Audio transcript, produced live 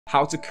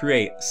how to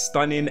create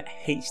stunning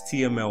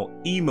HTML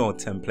email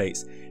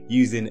templates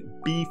using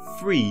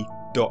be-free.io.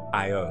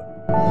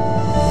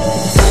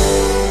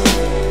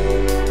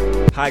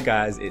 Hi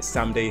guys, it's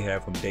Sam Day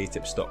here from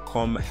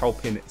DeyTips.com,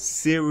 helping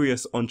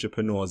serious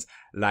entrepreneurs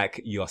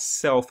like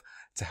yourself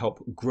to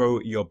help grow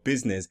your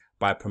business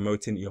by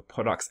promoting your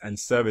products and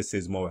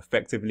services more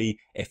effectively.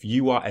 If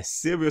you are a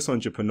serious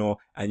entrepreneur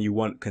and you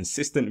want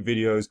consistent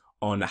videos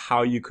on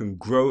how you can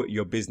grow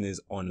your business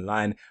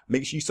online,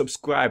 make sure you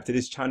subscribe to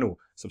this channel.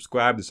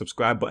 The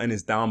subscribe button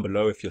is down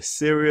below. If you're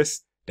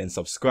serious, then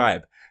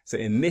subscribe. So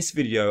in this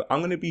video, I'm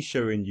going to be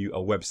showing you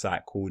a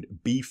website called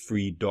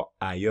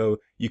be-free.io.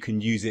 You can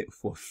use it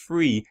for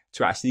free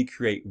to actually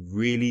create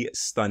really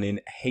stunning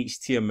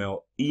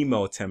HTML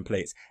email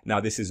templates. Now,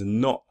 this is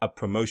not a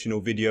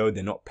promotional video.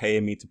 They're not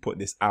paying me to put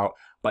this out,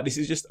 but this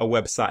is just a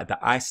website that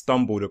I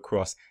stumbled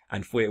across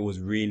and thought it was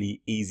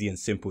really easy and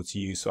simple to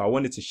use. So I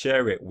wanted to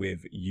share it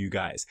with you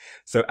guys.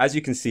 So as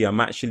you can see,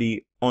 I'm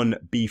actually on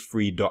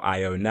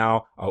be-free.io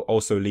now. I'll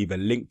also leave a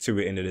link to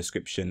it in the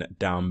description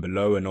down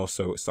below and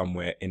also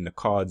somewhere in the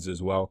cards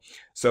as well.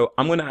 So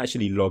I'm going to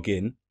actually log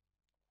in.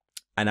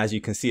 And as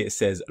you can see, it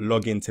says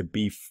log in to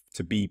be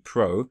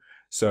pro.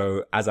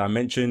 So as I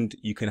mentioned,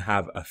 you can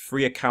have a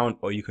free account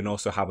or you can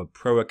also have a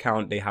pro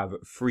account. They have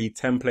free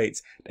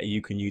templates that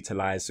you can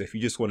utilize. So if you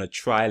just want to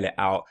trial it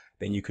out,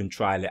 then you can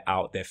trial it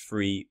out. They're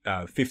free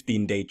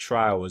 15-day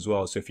trial as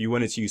well. So if you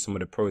wanted to use some of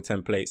the pro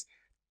templates,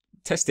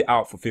 test it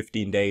out for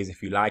 15 days.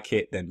 If you like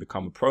it, then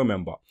become a pro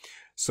member.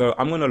 So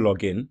I'm going to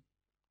log in.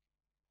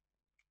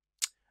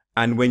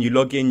 And when you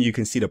log in, you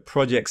can see the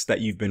projects that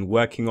you've been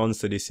working on.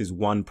 So this is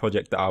one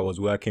project that I was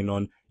working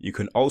on. You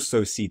can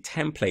also see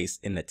templates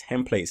in the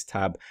templates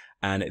tab.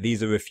 And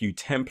these are a few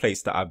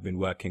templates that I've been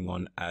working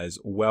on as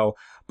well.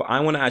 But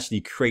I want to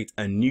actually create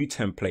a new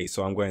template.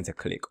 So I'm going to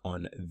click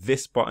on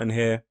this button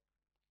here.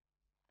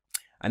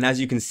 And as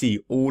you can see,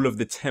 all of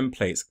the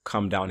templates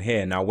come down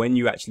here. Now, when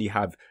you actually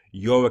have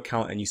your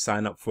account and you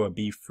sign up for a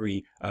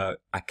be-free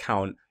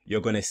account,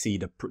 you're going to see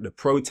the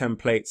pro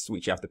templates,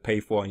 which you have to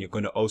pay for. And you're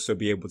going to also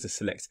be able to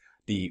select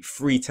the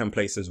free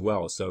templates as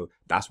well. So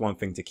that's one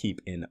thing to keep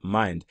in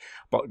mind.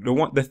 But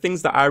the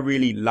things that I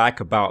really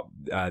like about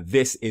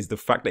this is the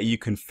fact that you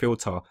can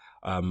filter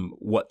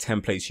what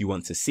templates you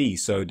want to see.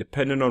 So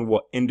depending on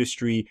what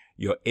industry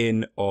you're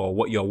in or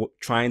what you're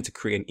trying to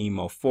create an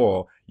email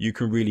for, you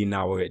can really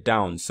narrow it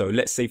down. So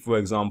let's say, for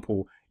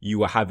example,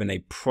 you are having a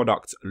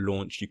product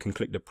launch. You can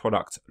click the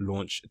product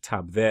launch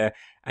tab there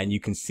and you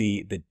can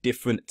see the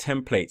different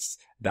templates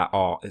that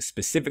are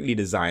specifically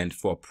designed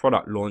for a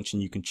product launch,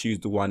 and you can choose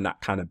the one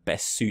that kind of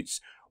best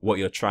suits what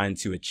you're trying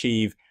to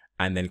achieve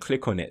and then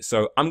click on it.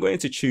 So I'm going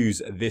to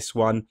choose this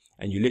one,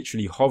 and you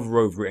literally hover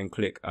over it and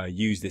click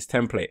use this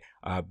template.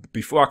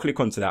 Before I click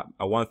onto that,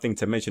 one thing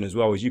to mention as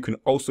well is you can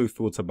also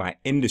filter by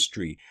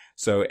industry.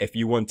 So if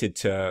you wanted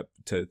to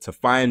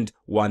find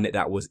one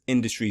that was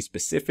industry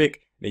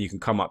specific, then you can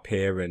come up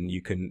here and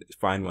you can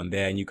find one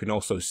there, and you can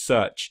also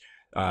search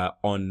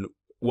on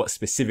what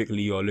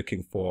specifically you're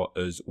looking for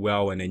as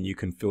well, and then you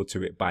can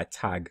filter it by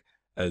tag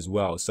as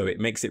well. So it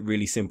makes it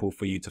really simple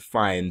for you to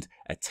find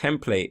a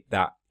template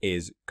that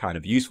is kind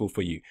of useful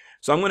for you.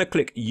 So I'm going to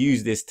click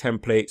use this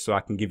template so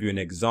I can give you an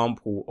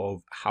example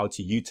of how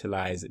to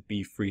utilize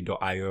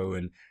be-free.io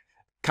and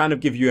kind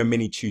of give you a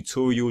mini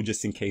tutorial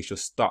just in case you're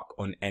stuck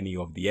on any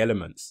of the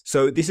elements.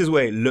 So this is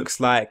what it looks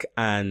like.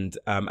 And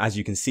as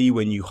you can see,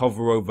 when you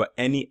hover over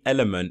any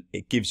element,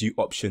 it gives you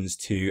options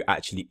to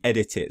actually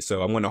edit it.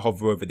 So I'm going to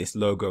hover over this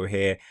logo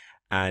here,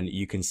 and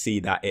you can see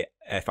that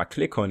if I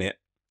click on it,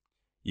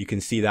 you can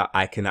see that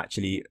I can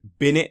actually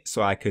bin it,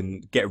 so I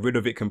can get rid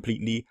of it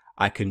completely.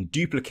 I can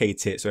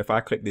duplicate it. So if I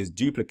click this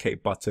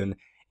duplicate button,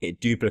 it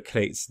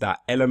duplicates that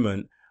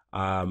element.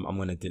 I'm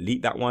going to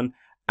delete that one.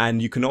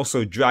 And you can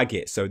also drag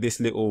it. So this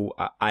little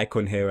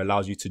icon here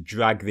allows you to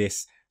drag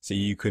this. So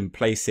you can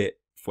place it,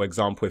 for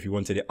example, if you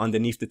wanted it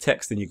underneath the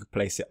text, then you could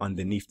place it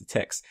underneath the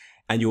text.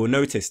 And you'll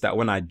notice that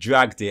when I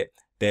dragged it,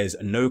 there's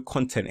no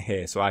content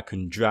here. So I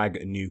can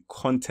drag new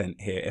content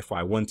here if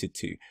I wanted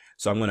to.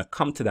 So I'm going to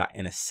come to that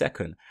in a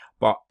second.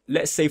 But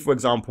let's say, for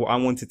example, I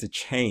wanted to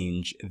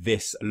change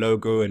this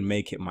logo and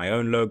make it my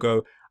own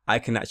logo. I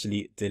can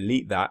actually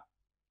delete that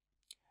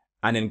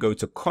and then go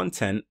to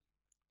content,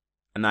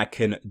 and I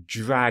can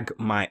drag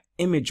my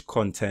image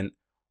content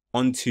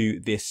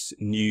onto this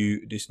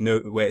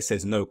note where it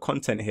says no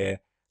content here.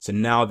 So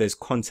now there's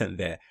content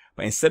there.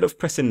 But instead of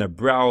pressing the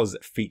browse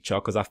feature,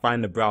 because I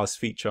find the browse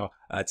feature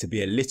to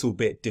be a little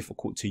bit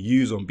difficult to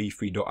use on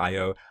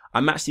be-free.io,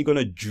 I'm actually going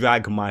to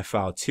drag my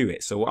file to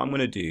it. So what I'm going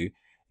to do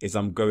is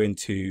I'm going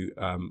to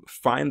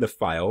find the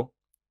file.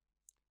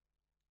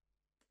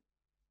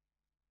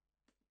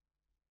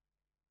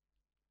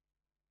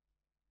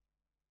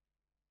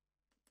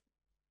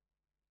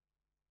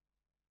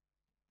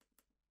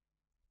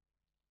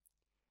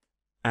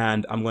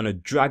 And I'm going to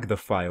drag the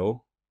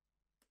file.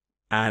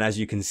 And as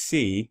you can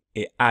see,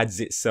 it adds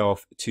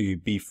itself to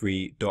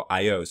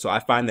be-free.io. So I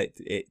find that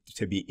it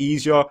to be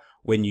easier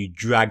when you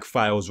drag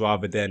files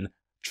rather than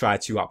try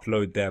to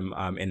upload them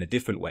in a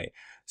different way.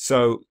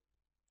 So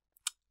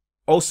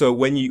also,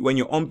 when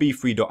you're on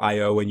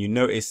b3.io, when you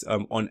notice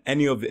on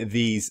any of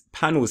these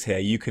panels here,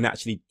 you can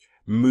actually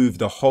move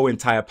the whole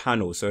entire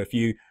panel. So if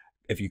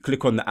you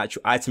click on the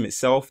actual item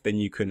itself, then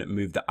you can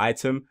move the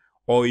item,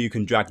 or you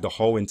can drag the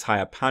whole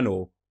entire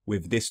panel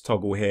with this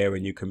toggle here,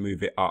 and you can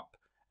move it up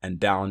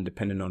and down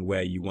depending on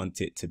where you want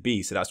it to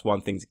be. So that's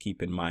one thing to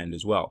keep in mind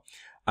as well.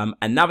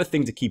 Another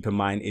thing to keep in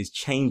mind is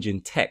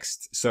changing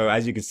text. So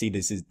as you can see,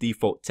 this is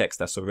default text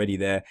that's already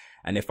there.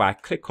 And if I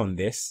click on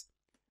this,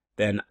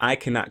 then I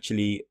can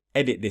actually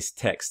edit this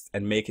text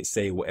and make it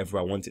say whatever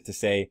I want it to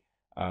say.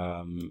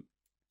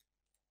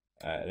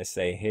 Let's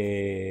say,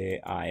 here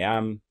I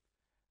am.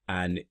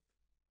 And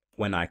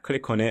when I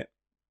click on it,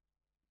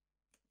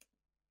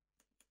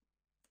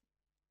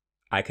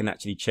 I can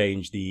actually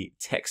change the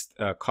text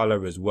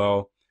color as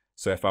well.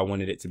 So if I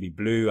wanted it to be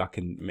blue, I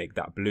can make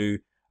that blue.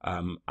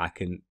 I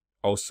can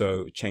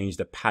also change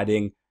the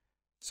padding.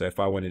 So if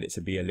I wanted it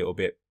to be a little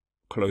bit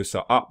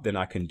closer up, then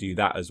I can do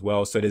that as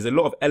well. So there's a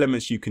lot of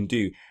elements you can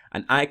do,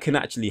 and I can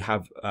actually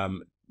have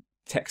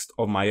text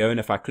of my own.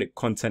 If I click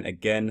content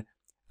again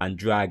and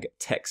drag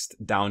text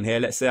down here,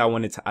 let's say I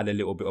wanted to add a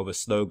little bit of a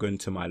slogan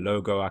to my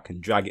logo, I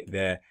can drag it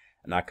there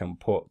and I can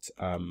put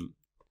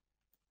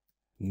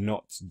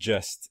not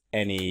just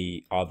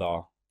any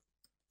other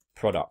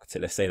product.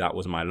 Let's say that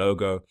was my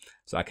logo,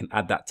 so I can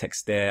add that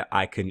text there.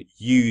 I can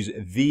use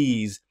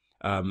these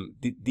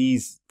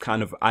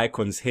kind of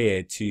icons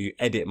here to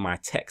edit my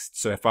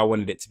text. So if I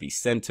wanted it to be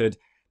centered,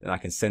 then I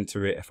can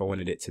center it. If I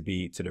wanted it to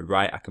be to the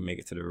right, I can make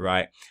it to the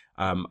right.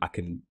 I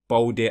can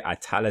bold it,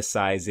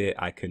 italicize it,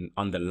 I can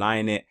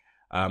underline it.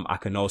 I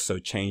can also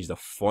change the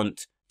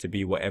font to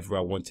be whatever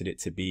I wanted it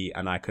to be,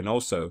 and I can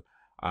also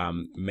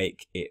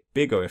make it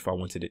bigger if I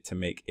wanted it to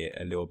make it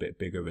a little bit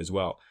bigger as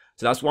well.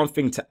 So that's one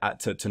thing to add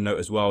to note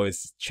as well,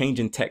 is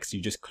changing text.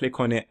 You just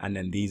click on it and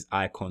then these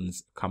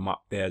icons come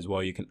up there as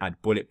well. You can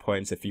add bullet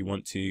points if you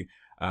want to.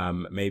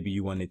 Maybe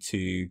you wanted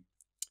to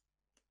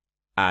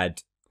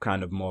add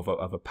kind of more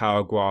of a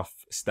paragraph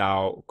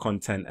style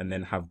content and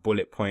then have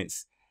bullet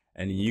points,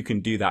 and you can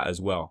do that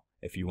as well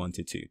if you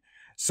wanted to.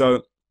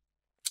 So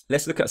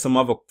let's look at some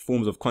other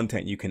forms of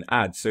content you can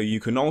add. So you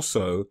can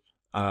also,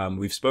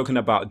 we've spoken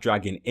about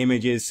dragging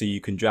images, so you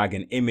can drag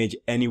an image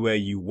anywhere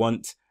you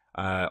want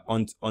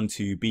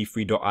onto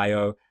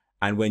b3.io.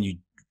 And when you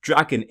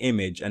drag an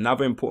image,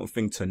 another important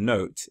thing to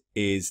note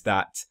is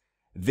that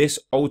this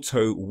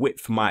auto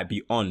width might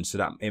be on, so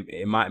that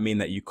it might mean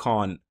that you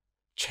can't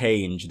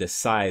change the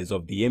size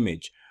of the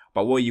image.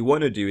 But what you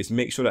want to do is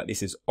make sure that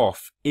this is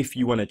off if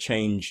you want to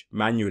change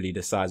manually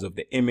the size of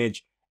the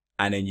image,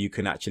 and then you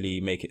can actually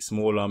make it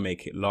smaller,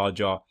 make it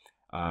larger,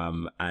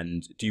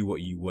 and do what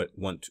you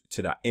want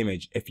to that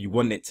image. If you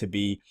want it to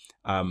be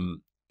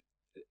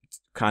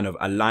kind of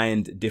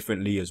aligned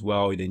differently as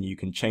well, then you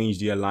can change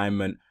the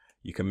alignment.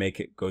 You can make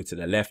it go to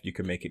the left, you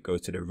can make it go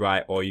to the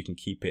right, or you can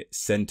keep it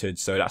centered.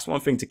 So that's one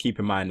thing to keep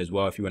in mind as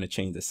well if you want to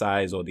change the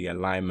size or the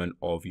alignment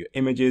of your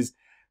images.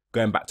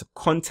 Going back to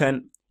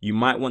content, you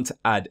might want to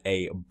add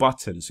a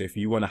button. So if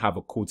you want to have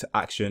a call to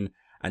action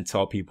and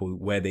tell people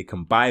where they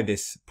can buy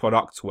this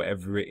product,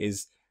 whatever it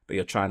is that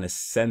you're trying to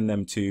send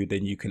them to,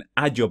 then you can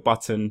add your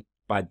button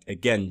by,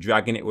 again,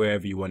 dragging it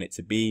wherever you want it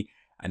to be.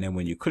 And then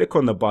when you click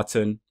on the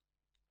button,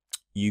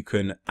 you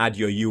can add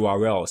your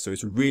URL. So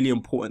it's really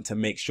important to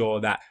make sure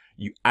that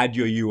you add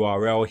your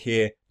URL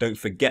here. Don't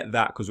forget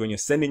that, because when you're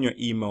sending your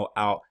email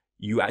out,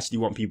 you actually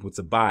want people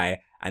to buy.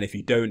 And if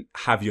you don't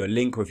have your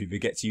link, or if you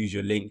forget to use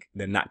your link,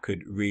 then that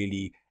could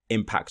really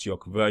impact your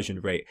conversion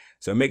rate.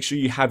 So make sure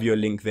you have your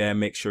link there.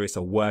 Make sure it's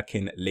a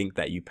working link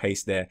that you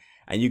paste there.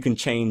 And you can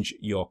change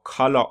your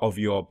color of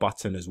your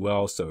button as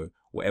well. So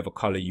whatever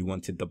color you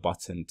wanted the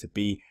button to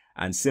be.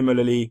 And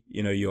similarly,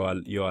 you know,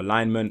 your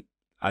alignment,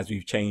 as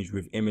we've changed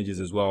with images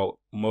as well,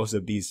 most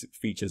of these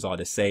features are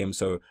the same.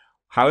 So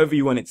however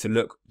you want it to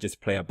look,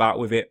 just play about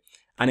with it.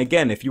 And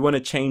again, if you want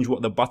to change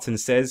what the button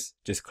says,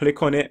 just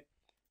click on it,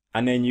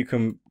 and then you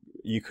can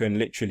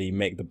literally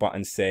make the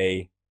button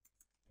say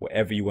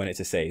whatever you want it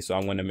to say. So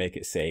I'm going to make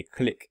it say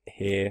click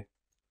here,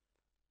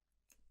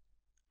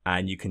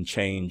 and you can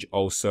change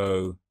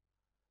also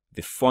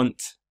the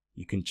font,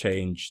 you can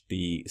change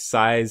the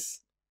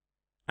size,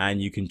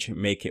 and you can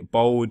make it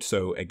bold.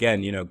 So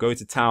again, you know, go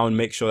to town,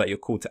 make sure that your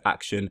call to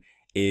action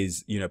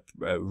is, you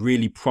know,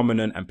 really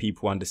prominent and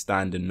people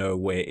understand and know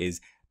where it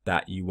is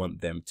that you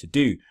want them to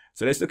do.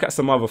 So let's look at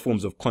some other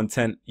forms of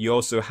content. You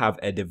also have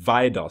a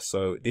divider.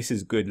 So this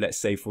is good. Let's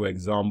say, for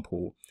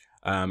example,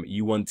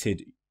 you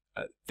wanted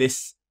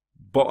this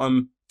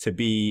bottom to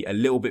be a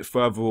little bit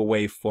further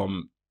away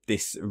from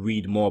this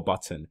read more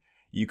button.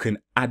 You can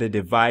add a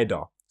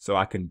divider. So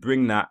I can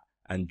bring that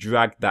and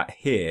drag that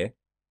here.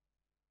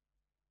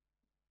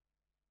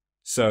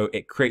 So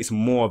it creates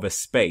more of a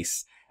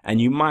space.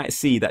 And you might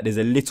see that there's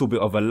a little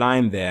bit of a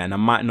line there, and I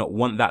might not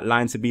want that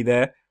line to be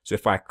there. So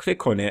if I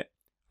click on it,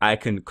 I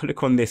can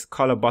click on this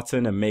color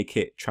button and make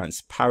it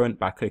transparent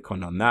by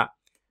clicking on that.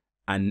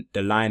 And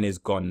the line is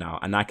gone now.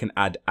 And I can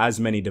add as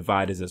many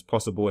dividers as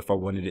possible. If I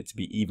wanted it to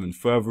be even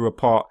further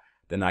apart,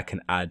 then I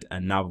can add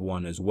another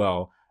one as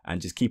well,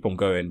 and just keep on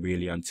going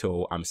really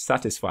until I'm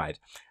satisfied.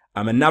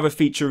 Another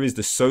feature is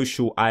the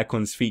social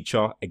icons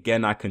feature.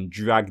 Again, I can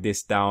drag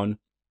this down,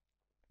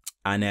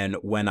 and then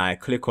when I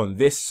click on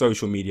this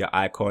social media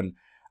icon,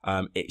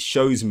 it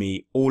shows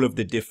me all of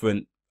the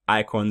different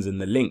icons and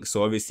the links.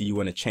 So obviously you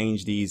want to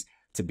change these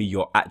to be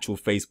your actual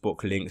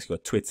Facebook links, your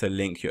Twitter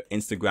link, your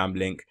Instagram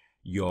link,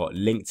 your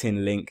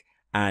LinkedIn link,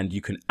 and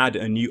you can add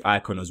a new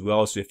icon as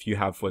well. So if you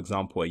have, for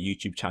example, a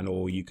YouTube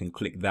channel, you can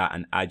click that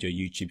and add your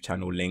YouTube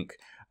channel link,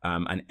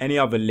 and any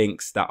other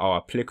links that are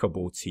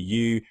applicable to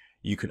you.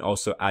 You can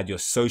also add your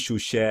social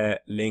share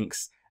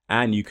links,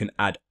 and you can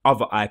add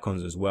other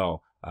icons as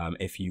well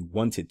if you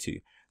wanted to.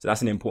 So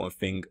that's an important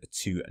thing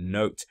to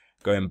note.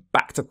 Going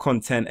back to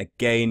content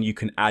again, you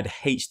can add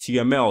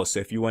HTML. So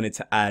if you wanted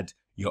to add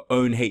your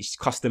own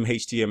custom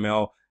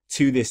HTML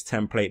to this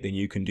template, then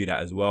you can do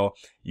that as well.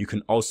 You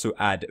can also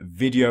add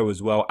video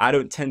as well. I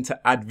don't tend to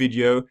add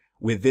video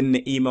within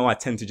the email. I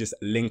tend to just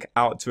link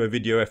out to a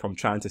video if I'm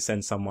trying to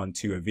send someone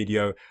to a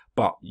video,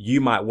 but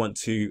you might want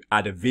to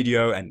add a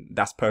video, and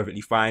that's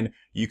perfectly fine.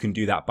 You can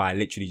do that by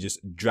literally just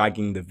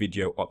dragging the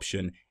video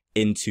option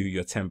into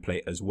your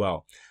template as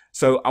well.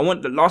 So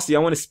lastly, I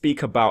want to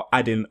speak about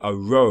adding a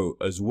row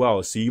as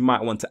well. So you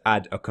might want to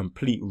add a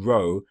complete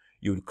row.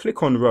 You would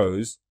click on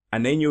rows,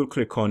 and then you'll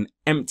click on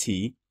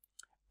empty,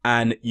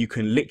 and you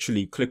can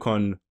literally click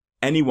on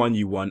any one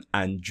you want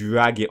and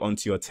drag it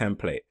onto your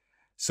template.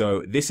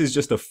 So this is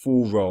just a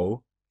full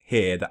row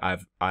here that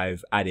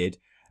I've added.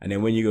 And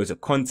then when you go to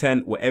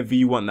content, whatever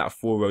you want that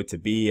full row to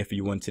be, if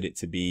you wanted it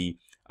to be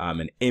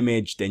an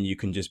image, then you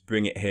can just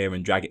bring it here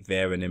and drag it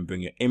there and then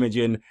bring your image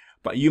in.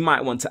 But you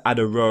might want to add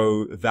a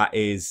row that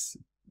is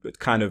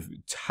kind of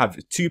have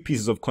two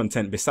pieces of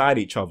content beside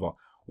each other.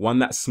 One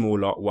that's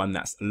smaller, one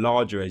that's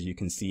larger, as you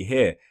can see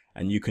here.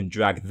 And you can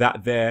drag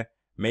that there.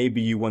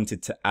 Maybe you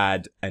wanted to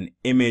add an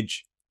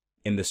image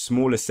in the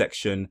smaller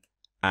section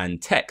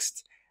and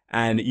text.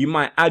 And you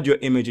might add your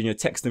image and your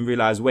text and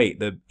realize, wait,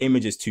 the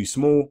image is too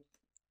small.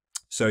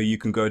 So you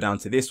can go down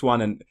to this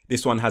one, and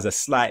this one has a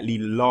slightly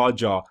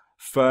larger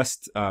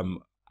first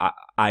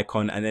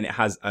icon, and then it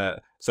has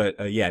and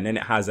then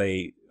it has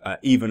a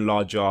even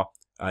larger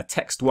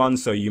text one.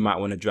 So you might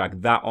want to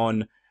drag that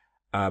on,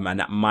 and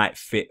that might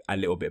fit a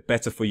little bit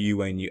better for you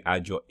when you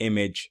add your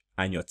image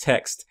and your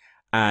text.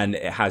 And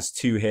it has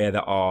two here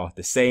that are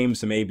the same.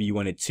 So maybe you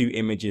wanted two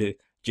images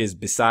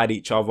beside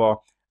each other,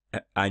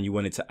 and you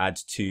wanted to add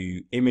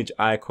two image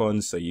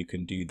icons, so you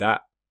can do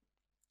that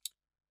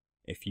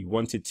if you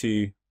wanted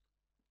to.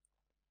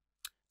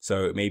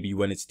 So maybe you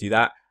wanted to do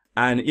that.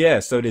 And yeah,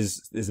 so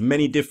there's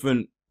many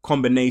different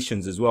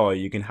combinations as well.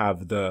 You can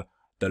have the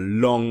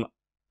long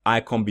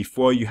icon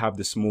before you have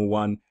the small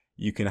one.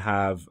 You can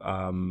have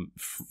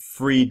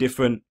 3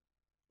 different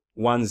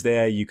ones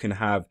there. You can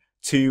have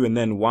 2 and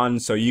then 1.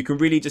 So you can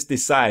really just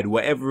decide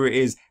whatever it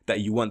is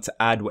that you want to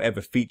add,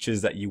 whatever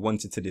features that you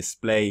wanted to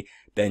display,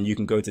 then you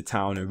can go to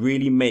town and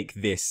really make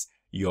this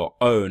your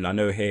own. I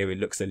know here it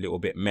looks a little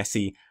bit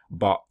messy,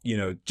 but you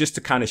know, just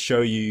to kind of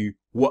show you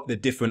what the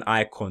different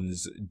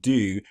icons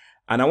do.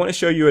 And I want to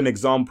show you an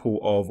example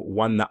of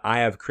one that I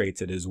have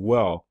created as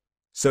well.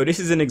 So this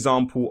is an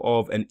example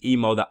of an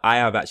email that I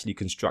have actually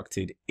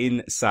constructed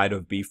inside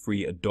of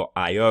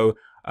b3.io.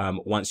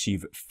 Once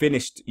you've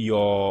finished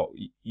your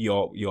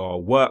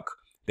work,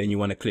 then you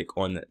want to click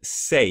on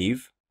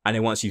save. And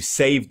then once you've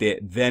saved it,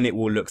 then it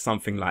will look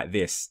something like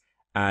this.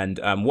 And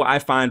what I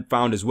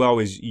found as well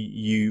is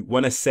you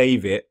want to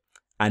save it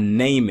and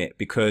name it,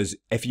 because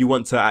if you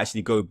want to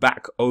actually go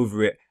back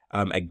over it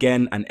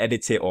again and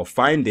edit it or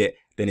find it,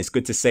 then it's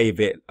good to save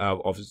it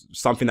of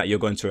something that you're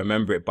going to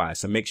remember it by.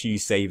 So make sure you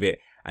save it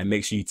and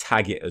make sure you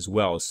tag it as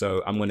well.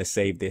 So I'm going to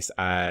save this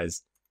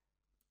as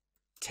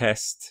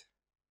test,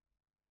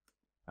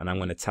 and I'm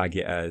going to tag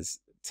it as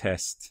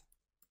test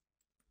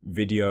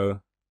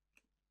video.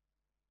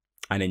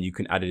 And then you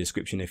can add a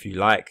description if you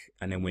like.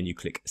 And then when you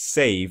click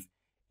save,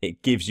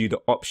 it gives you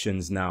the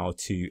options now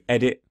to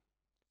edit.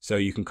 So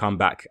you can come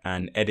back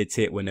and edit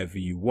it whenever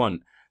you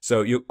want.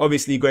 So you're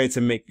obviously going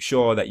to make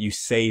sure that you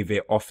save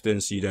it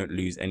often so you don't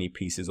lose any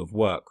pieces of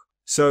work.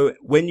 So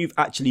when you've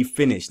actually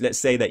finished, let's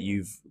say that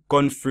you've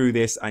gone through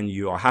this and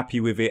you are happy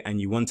with it and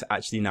you want to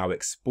actually now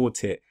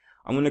export it,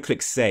 I'm going to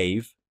click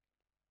save.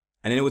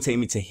 And then it will take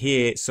me to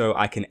here, so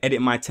I can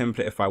edit my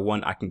template if I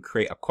want. I can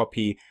create a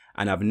copy,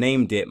 and I've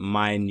named it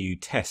my new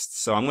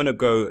test. So I'm going to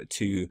go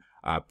to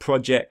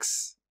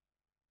projects,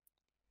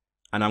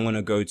 and I'm going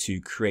to go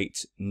to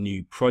create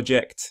new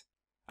project,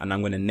 and I'm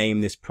going to name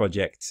this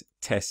project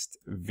test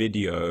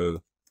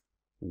video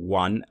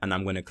 1, and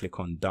I'm going to click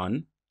on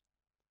done.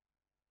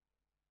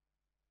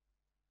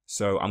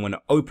 So I'm going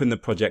to open the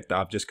project that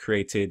I've just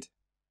created,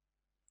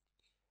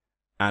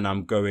 and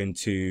I'm going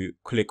to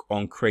click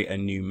on create a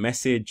new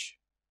message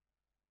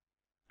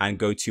and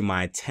go to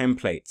my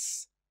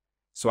templates.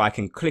 So I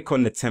can click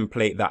on the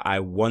template that I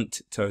want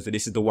to. So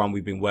this is the one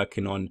we've been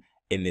working on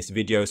in this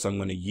video. So I'm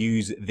going to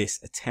use this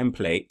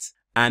template,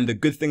 And the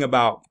good thing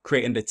about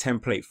creating the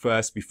template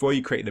first before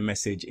you create the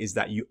message is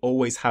that you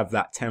always have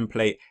that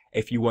template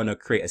if you want to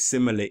create a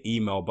similar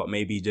email, but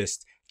maybe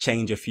just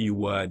change a few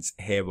words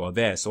here or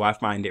there. So I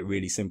find it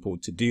really simple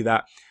to do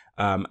that.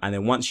 And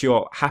then once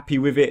you're happy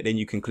with it, then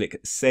you can click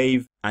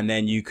save, and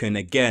then you can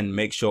again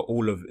make sure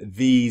all of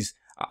these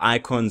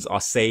icons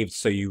are saved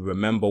so you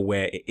remember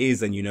where it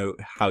is and you know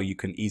how you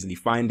can easily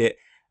find it.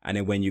 And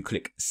then when you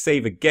click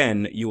save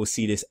again, you will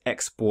see this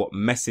export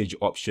message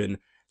option.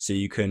 So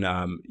you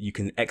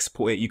can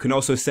export it. You can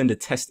also send a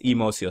test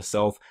email to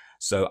yourself.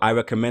 So I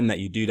recommend that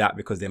you do that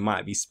because there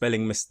might be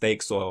spelling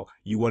mistakes, or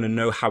you want to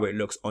know how it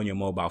looks on your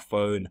mobile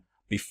phone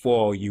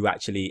before you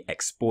actually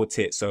export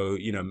it. So,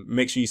 you know,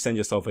 make sure you send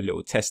yourself a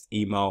little test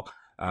email.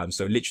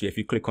 So literally if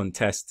you click on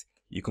test,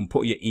 you can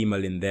put your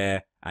email in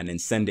there and then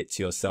send it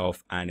to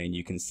yourself, and then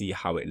you can see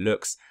how it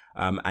looks.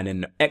 And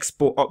in the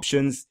export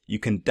options, you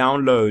can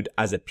download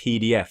as a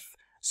PDF.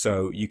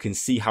 So you can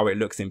see how it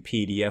looks in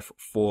PDF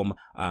form.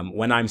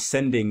 When I'm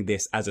sending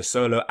this as a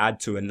solo ad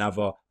to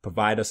another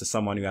provider, so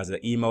someone who has an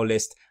email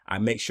list, I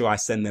make sure I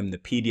send them the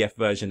PDF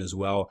version as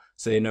well,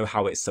 so they know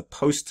how it's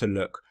supposed to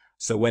look.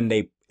 So when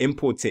they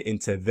import it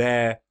into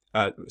their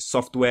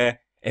software,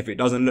 if it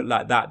doesn't look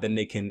like that, then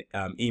they can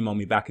email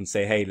me back and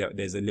say, hey, look,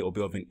 there's a little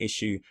bit of an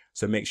issue.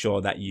 So make sure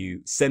that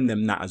you send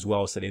them that as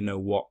well, so they know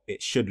what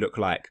it should look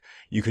like.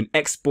 You can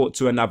export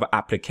to another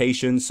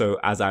application. So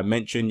as I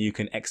mentioned, you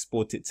can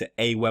export it to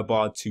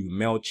Aweber, to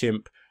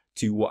MailChimp,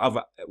 to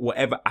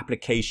whatever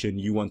application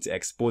you want to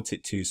export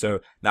it to. So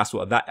that's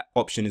what that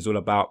option is all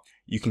about.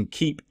 You can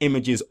keep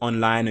images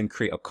online and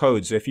create a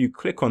code. So if you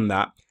click on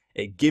that,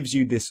 it gives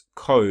you this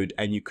code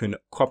and you can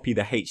copy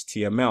the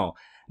HTML.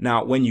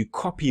 Now, when you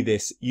copy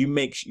this, you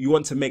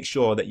want to make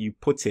sure that you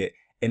put it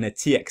in a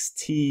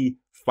TXT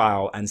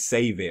file and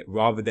save it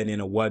rather than in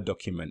a Word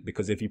document,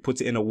 because if you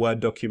put it in a Word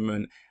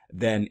document,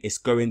 then it's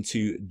going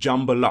to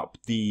jumble up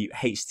the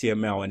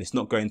HTML and it's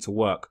not going to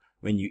work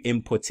when you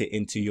input it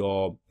into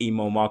your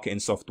email marketing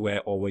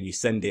software or when you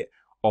send it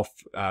off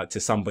to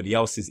somebody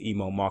else's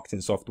email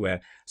marketing software.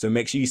 So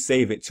make sure you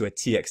save it to a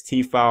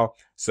TXT file.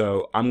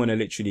 So I'm going to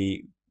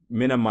literally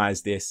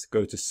minimize this,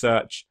 go to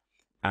search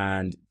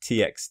and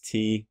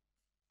TXT.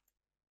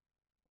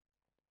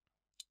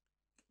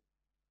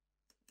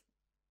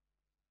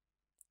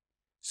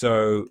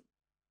 So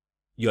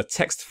your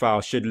text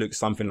file should look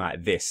something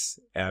like this.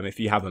 If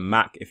you have a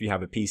Mac, if you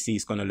have a PC,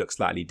 it's going to look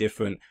slightly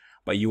different,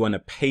 but you want to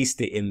paste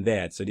it in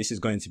there. So this is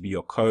going to be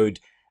your code,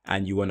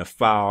 and you want to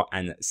file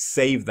and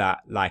save that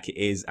like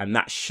it is. And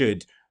that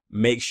should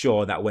make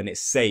sure that when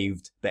it's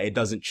saved, that it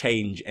doesn't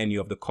change any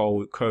of the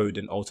code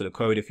and alter the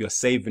code. If you're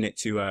saving it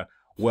to a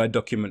Word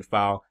document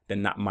file,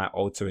 then that might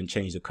alter and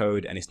change the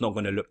code, and it's not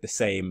going to look the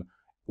same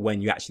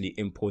when you actually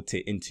import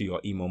it into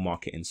your email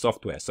marketing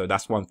software. So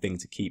that's one thing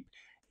to keep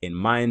in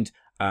mind.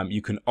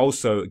 You can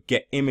also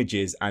get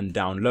images and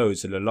download.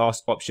 So the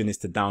last option is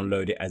to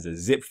download it as a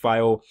zip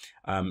file.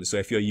 So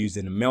if you're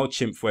using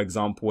MailChimp, for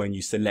example, and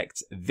you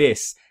select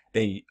this,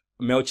 then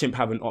MailChimp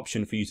have an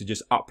option for you to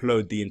just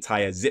upload the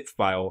entire zip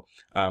file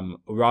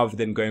rather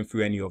than going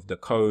through any of the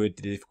code,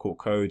 the difficult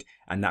code,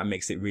 and that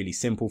makes it really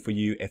simple for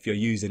you. If you're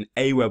using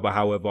Aweber,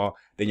 however,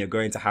 then you're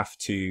going to have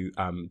to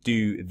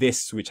do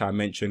this, which I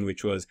mentioned,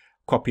 which was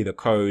copy the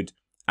code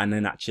and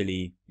then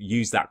actually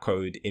use that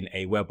code in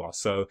Aweber.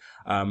 So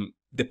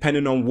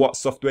depending on what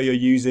software you're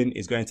using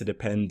is going to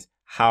depend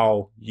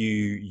how you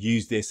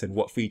use this and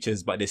what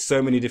features, but there's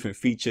so many different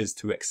features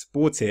to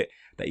export it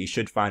that you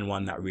should find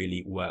one that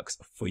really works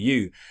for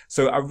you.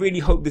 So I really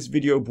hope this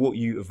video brought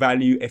you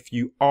value. If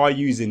you are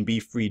using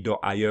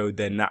be3.io,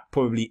 then that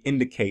probably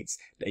indicates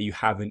that you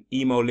have an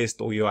email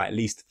list, or you're at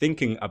least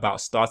thinking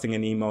about starting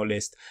an email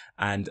list.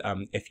 And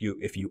if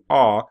you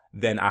are,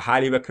 then I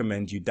highly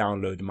recommend you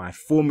download my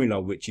formula,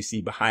 which you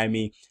see behind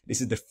me. This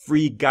is the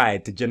free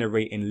guide to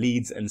generating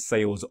leads and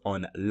sales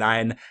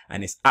online,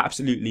 and it's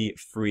absolutely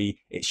free.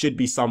 It should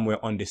be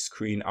somewhere on this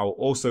screen. I'll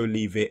also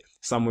leave it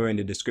somewhere in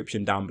the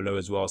description down below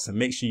as well. So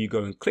make sure you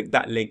go and click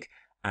that link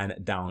and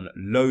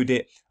download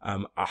it.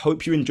 I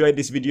hope you enjoyed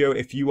this video.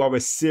 If you are a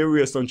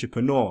serious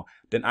entrepreneur,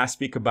 then I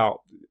speak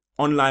about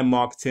online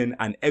marketing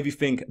and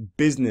everything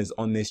business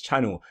on this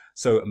channel.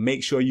 So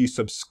make sure you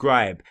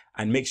subscribe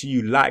and make sure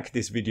you like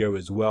this video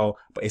as well.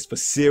 But it's for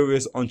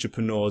serious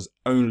entrepreneurs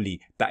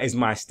only. That is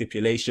my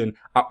stipulation.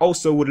 I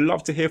also would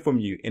love to hear from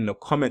you in the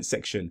comment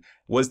section.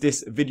 Was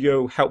this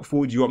video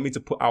helpful? Do you want me to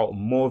put out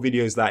more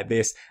videos like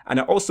this? And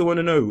I also want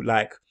to know,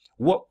 like,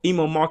 what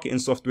email marketing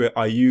software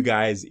are you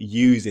guys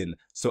using,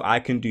 so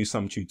I can do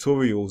some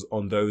tutorials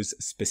on those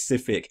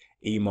specific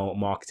email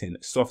marketing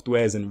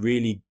softwares and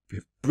really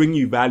bring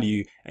you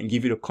value and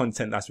give you the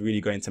content that's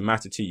really going to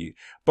matter to you.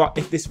 But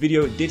if this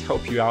video did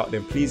help you out,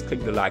 then please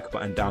click the like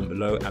button down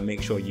below and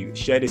make sure you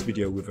share this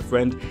video with a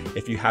friend.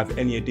 If you have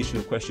any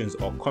additional questions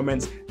or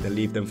comments, then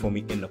leave them for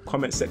me in the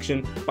comment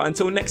section. But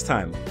until next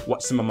time,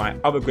 watch some of my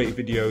other great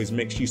videos.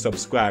 Make sure you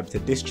subscribe to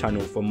this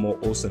channel for more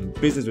awesome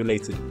business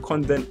related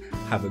content.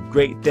 Have a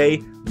great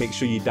day. Make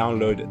sure you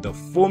download the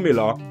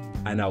formula,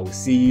 and I will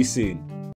see you soon.